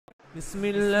بسم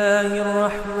الله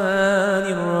الرحمن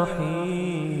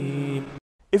الرحيم.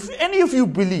 If any of you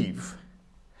believe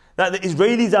that the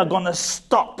Israelis are going to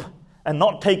stop and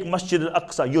not take Masjid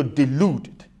al-Aqsa, you're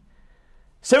deluded.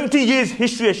 70 years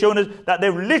history has shown us that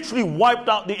they've literally wiped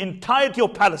out the entirety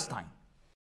of Palestine.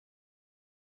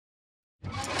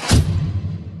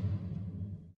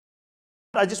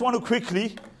 I just want to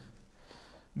quickly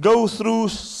go through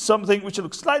something which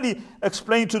will slightly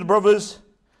explain to the brothers.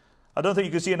 I don't think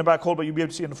you can see in the back hall, but you'll be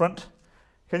able to see in the front.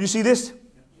 Can you see this?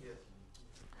 Yes.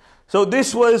 So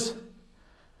this was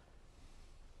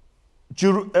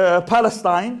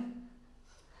Palestine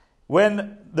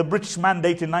when the British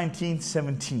mandate in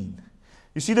 1917.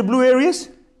 You see the blue areas?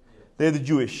 They're the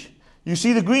Jewish. You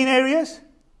see the green areas?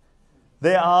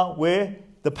 They are where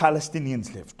the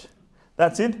Palestinians lived.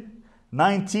 That's in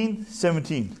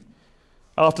 1917,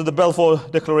 after the Balfour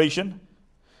Declaration.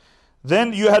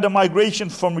 Then you had a migration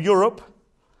from Europe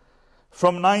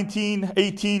from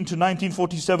 1918 to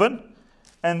 1947.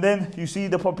 And then you see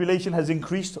the population has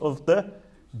increased of the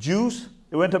Jews.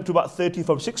 It went up to about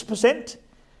 36%.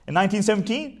 In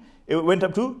 1917, it went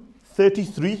up to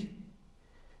 33%.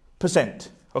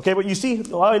 Okay, but you see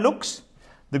how it looks?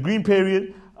 The green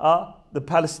period are the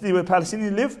Palestinians, where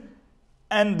Palestinians live,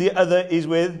 and the other is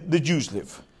where the Jews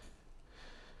live.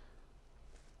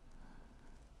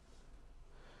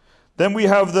 Then we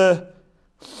have the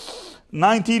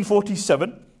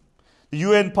 1947, the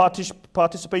UN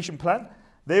participation plan.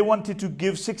 They wanted to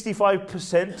give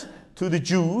 65% to the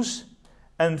Jews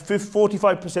and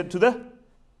 45% to the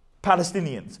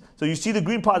Palestinians. So you see the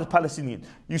green part is Palestinian.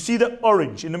 You see the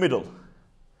orange in the middle.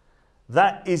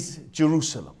 That is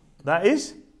Jerusalem. That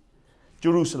is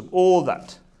Jerusalem, all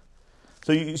that.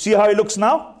 So you see how it looks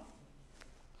now?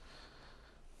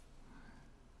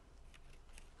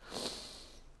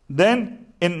 Then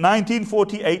in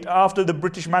 1948, after the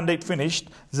British mandate finished,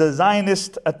 the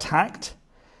Zionists attacked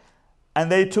and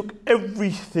they took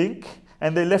everything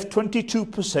and they left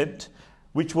 22%,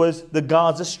 which was the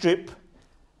Gaza Strip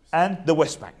and the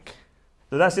West Bank.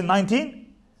 So that's in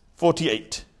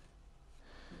 1948.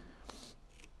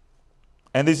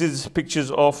 And this is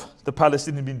pictures of the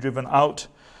Palestinians being driven out.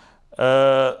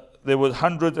 There were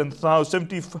hundreds and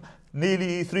thousands,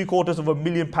 nearly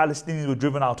 750,000 Palestinians were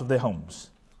driven out of their homes.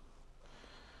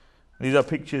 These are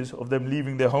pictures of them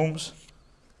leaving their homes.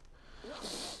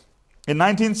 In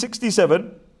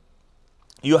 1967,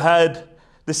 you had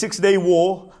the 6-day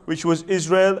war, which was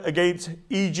Israel against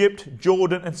Egypt,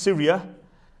 Jordan, and Syria.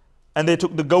 And they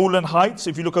took the Golan Heights,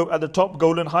 if you look at the top,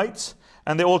 Golan Heights.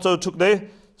 And they also took the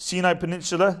Sinai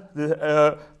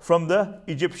Peninsula from the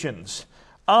Egyptians.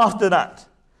 After that,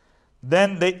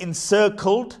 then they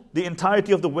encircled the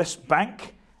entirety of the West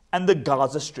Bank and the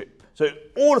Gaza Strip. So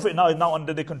all of it now is now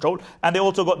under their control. And they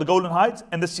also got the Golan Heights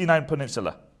and the Sinai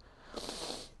Peninsula.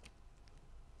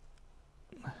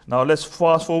 Now let's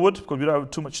fast forward, because we don't have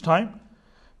too much time,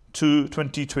 to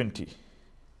 2020.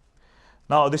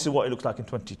 Now this is what it looks like in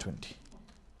 2020.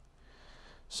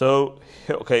 So,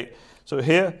 okay, so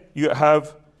here you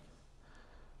have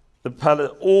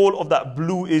all of that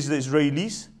blue is the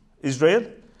Israelis, Israel.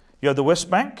 You have the West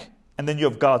Bank, and then you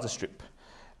have Gaza Strip.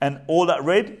 And all that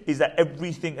red is that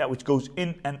everything that which goes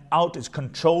in and out is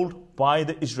controlled by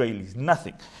the Israelis.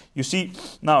 Nothing. You see,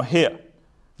 now here,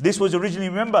 this was originally,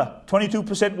 remember,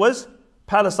 22% was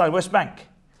Palestine, West Bank.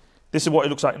 This is what it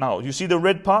looks like now. You see the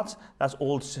red parts? That's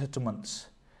all settlements.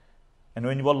 And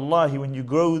when you, wallahi, when you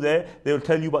go there, they will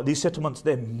tell you about these settlements.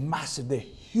 They're massive, they're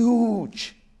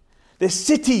huge. They're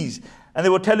cities. And they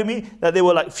were telling me that they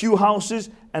were like few houses,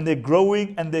 and they're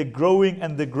growing, and they're growing,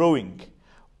 and they're growing.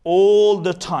 All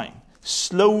the time,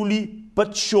 slowly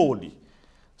but surely.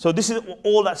 So this is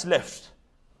all that's left.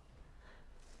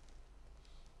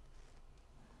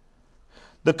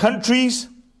 The countries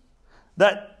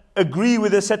that agree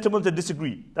with the settlements and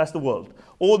disagree, that's the world.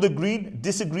 All the green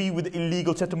disagree with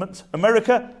illegal settlements.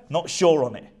 America, not sure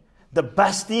on it. The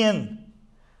bastion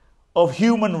of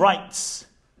human rights,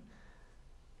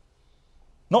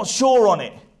 not sure on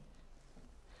it.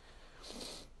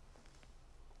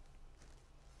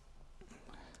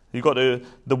 You got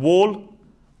the wall.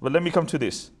 Well, let me come to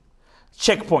this.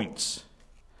 Checkpoints.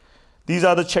 These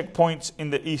are the checkpoints in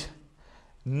the east.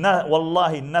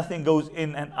 Wallahi, nothing goes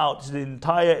in and out. It's the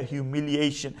entire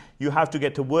humiliation. You have to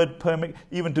get a word permit,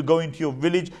 even to go into your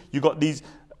village. You got these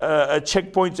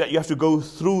checkpoints that you have to go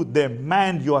through. They're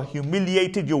manned. You are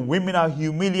humiliated. Your women are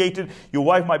humiliated. Your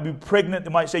wife might be pregnant.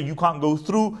 They might say you can't go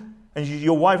through. And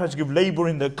your wife has to give labor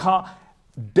in the car.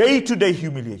 Day-to-day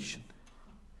humiliation.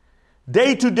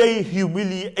 Day-to-day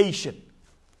humiliation.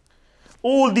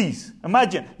 All these.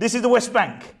 Imagine, this is the West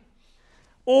Bank.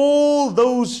 all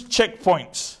those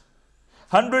checkpoints,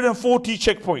 140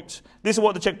 checkpoints. This is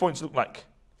what the checkpoints look like.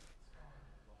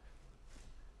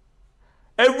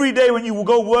 Every day when you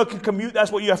go work and commute,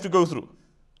 that's what you have to go through.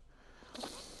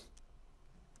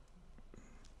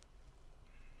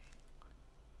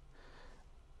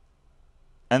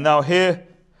 And now here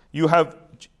you have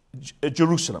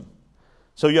Jerusalem.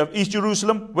 So you have East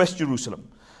Jerusalem, West Jerusalem.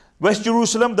 West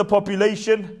Jerusalem, the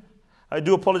population, I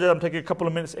do apologize, I'm taking a couple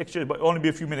of minutes extra, but only be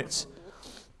a few minutes.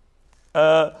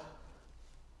 So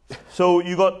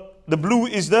you got, the blue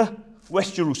is the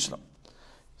West Jerusalem.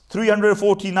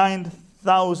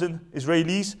 349,000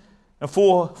 Israelis and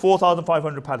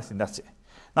 4,500 Palestinians, that's it.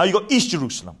 Now you got East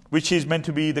Jerusalem, which is meant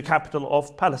to be the capital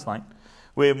of Palestine,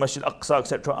 where Masjid Aqsa,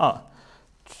 etc. are.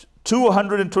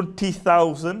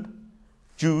 220,000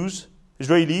 Jews,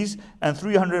 Israelis, and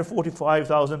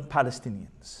 345,000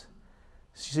 Palestinians.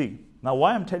 See, now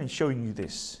why I'm showing you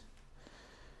this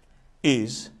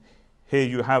is, here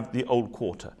you have the old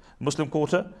quarter. Muslim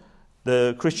quarter,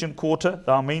 the Christian quarter,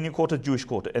 the Armenian quarter, Jewish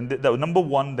quarter. And the number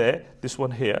one there, this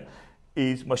one here,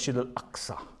 is Masjid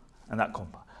al-Aqsa, and that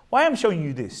compound. Why I'm showing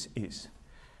you this is,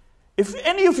 if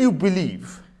any of you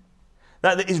believe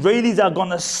that the Israelis are going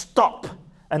to stop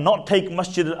and not take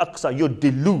Masjid al-Aqsa, you're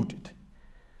deluded.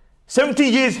 70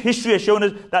 years history has shown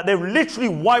us that they've literally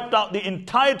wiped out the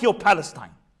entirety of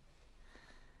Palestine.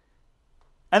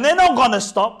 And they're not going to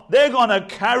stop, they're going to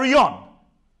carry on.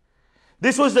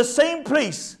 This was the same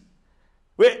place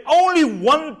where only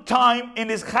one time in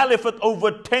his caliphate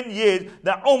over 10 years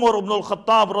that Umar ibn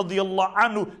al-Khattab radiyallahu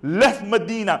anhu left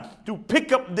Medina to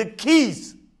pick up the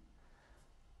keys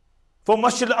for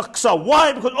Masjid al-Aqsa.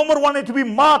 Why? Because Umar wanted to be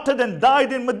martyred and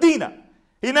died in Medina.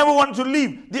 He never wanted to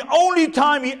leave. The only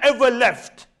time he ever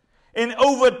left in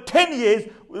over 10 years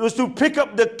was to pick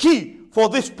up the key for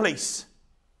this place.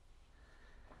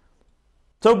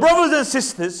 So brothers and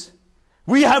sisters,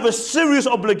 we have a serious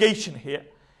obligation here.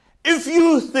 If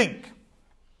you think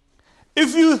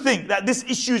that this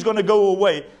issue is going to go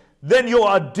away, then you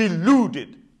are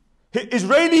deluded.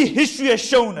 Israeli history has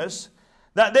shown us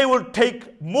that they will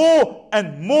take more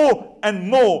and more and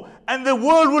more, and the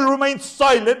world will remain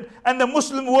silent, and the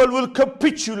Muslim world will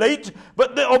capitulate,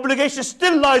 but the obligation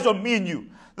still lies on me and you.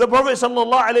 The Prophet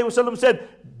ﷺ said,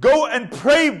 go and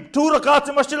pray 2 rakats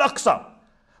in Masjid al-Aqsa.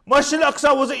 Masjid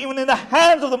al-Aqsa wasn't even in the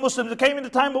hands of the Muslims. It came in the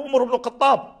time of Umar ibn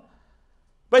al-Khattab.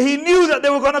 But he knew that they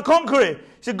were going to conquer it. He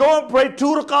said, go and pray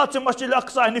 2 rakats in Masjid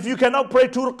al-Aqsa, and if you cannot pray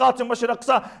 2 rakats in Masjid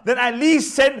al-Aqsa, then at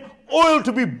least send oil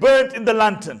to be burnt in the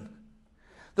lantern.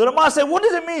 The ulama said, what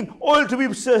does it mean, oil to be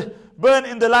burned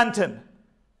in the lantern?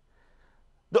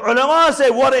 The ulama say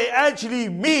what it actually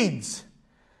means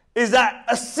is that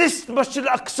assist Masjid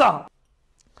al-Aqsa.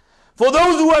 For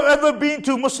those who have ever been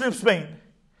to Muslim Spain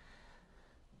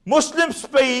was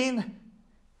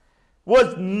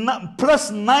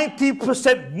plus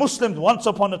 90% Muslims once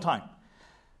upon a time.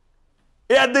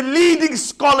 It had the leading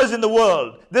scholars in the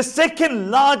world. The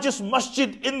second largest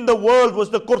masjid in the world was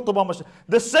the Qurtuba Masjid.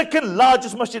 The second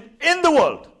largest masjid in the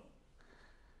world.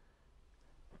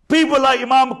 People like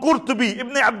Imam Qurtubi,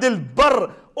 Ibn Abdul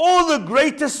Barr, all the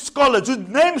greatest scholars whose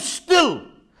names still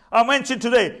are mentioned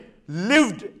today,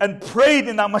 lived and prayed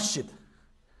in that masjid.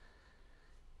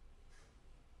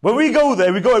 When we go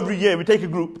there, we go every year, we take a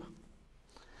group.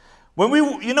 When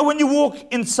you walk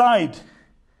inside,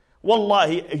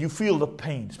 wallahi, you feel the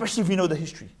pain, especially if you know the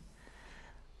history.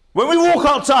 When we walk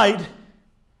outside,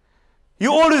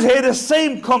 you always hear the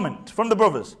same comment from the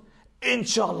brothers.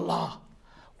 Inshallah,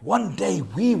 one day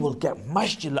we will get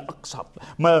Masjid al-Aqsa,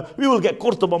 we will get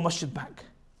Qurtuba Masjid back.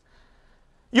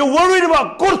 You're worried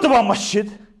about Qurtuba Masjid,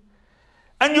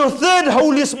 and your third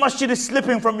holiest masjid is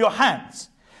slipping from your hands,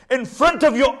 in front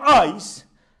of your eyes.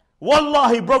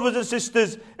 Wallahi, brothers and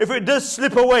sisters, if it does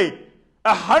slip away,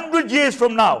 100 years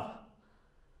from now,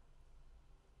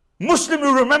 Muslims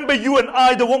will remember you and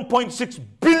I, the 1.6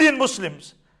 billion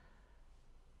Muslims,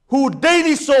 who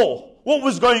daily saw what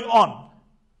was going on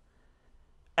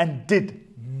and did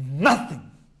nothing.